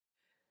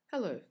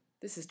Hello,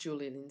 this is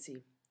Lindsay.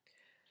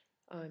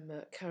 I'm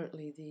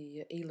currently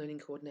the e-learning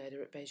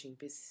coordinator at Beijing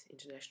Biz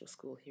International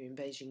School here in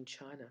Beijing,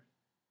 China.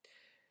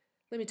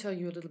 Let me tell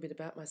you a little bit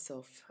about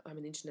myself. I'm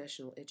an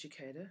international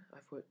educator.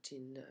 I've worked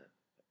in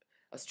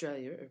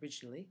Australia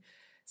originally,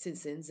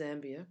 since then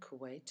Zambia,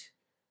 Kuwait,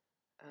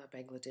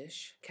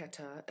 Bangladesh,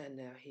 Qatar, and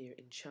now here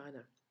in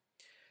China.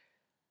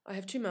 I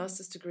have two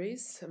master's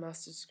degrees, a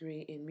master's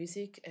degree in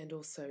music and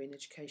also in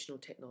educational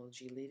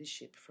technology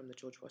leadership from the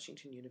George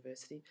Washington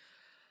University.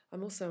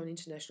 I'm also an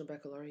international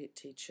baccalaureate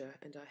teacher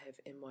and I have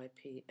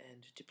MYP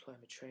and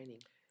diploma training.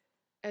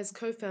 As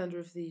co-founder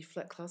of the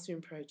Flat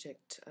Classroom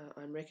project,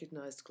 I'm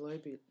recognised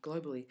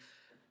globally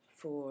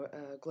for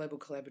global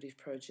collaborative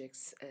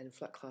projects and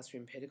flat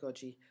classroom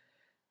pedagogy.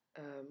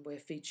 We're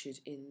featured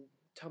in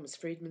Thomas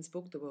Friedman's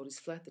book, The World is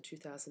Flat, the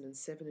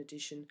 2007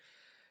 edition.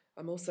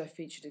 I'm also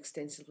featured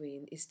extensively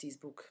in ISTE's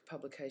book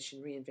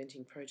publication,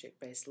 Reinventing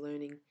Project-Based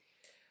Learning.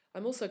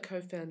 I'm also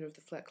co-founder of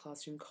the Flat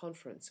Classroom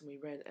Conference, and we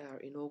ran our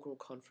inaugural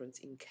conference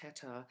in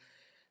Qatar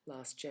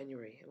last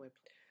January.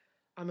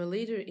 I'm a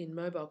leader in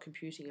mobile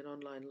computing and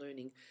online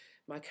learning.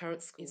 My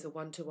current school is a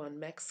one-to-one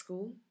Mac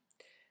school,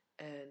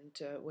 and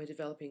we're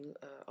developing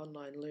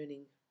online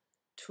learning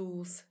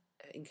tools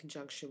in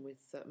conjunction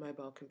with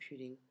mobile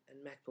computing and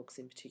MacBooks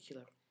in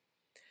particular.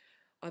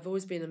 I've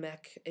always been a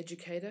Mac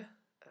educator,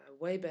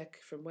 way back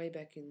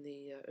in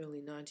the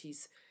early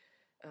 90s,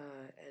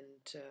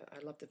 and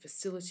I love the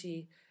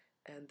facility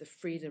and the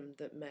freedom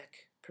that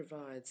Mac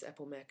provides,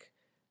 Apple Mac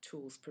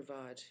tools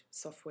provide,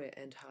 software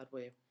and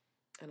hardware.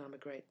 And I'm a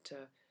great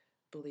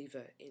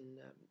believer in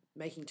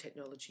making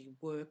technology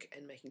work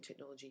and making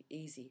technology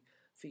easy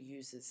for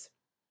users.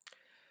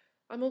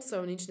 I'm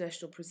also an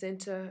international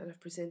presenter, and I've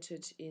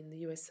presented in the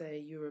USA,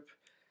 Europe,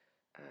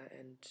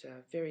 and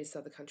various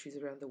other countries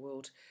around the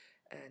world,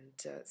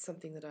 and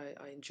something that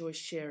I enjoy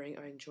sharing,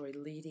 I enjoy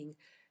leading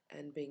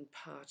and being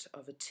part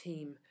of a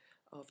team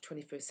of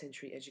 21st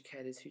century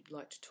educators who'd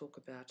like to talk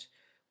about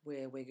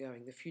where we're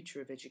going, the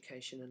future of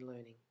education and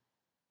learning.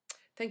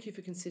 Thank you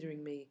for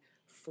considering me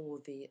for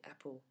the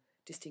Apple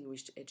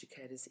Distinguished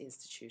Educators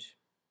Institute.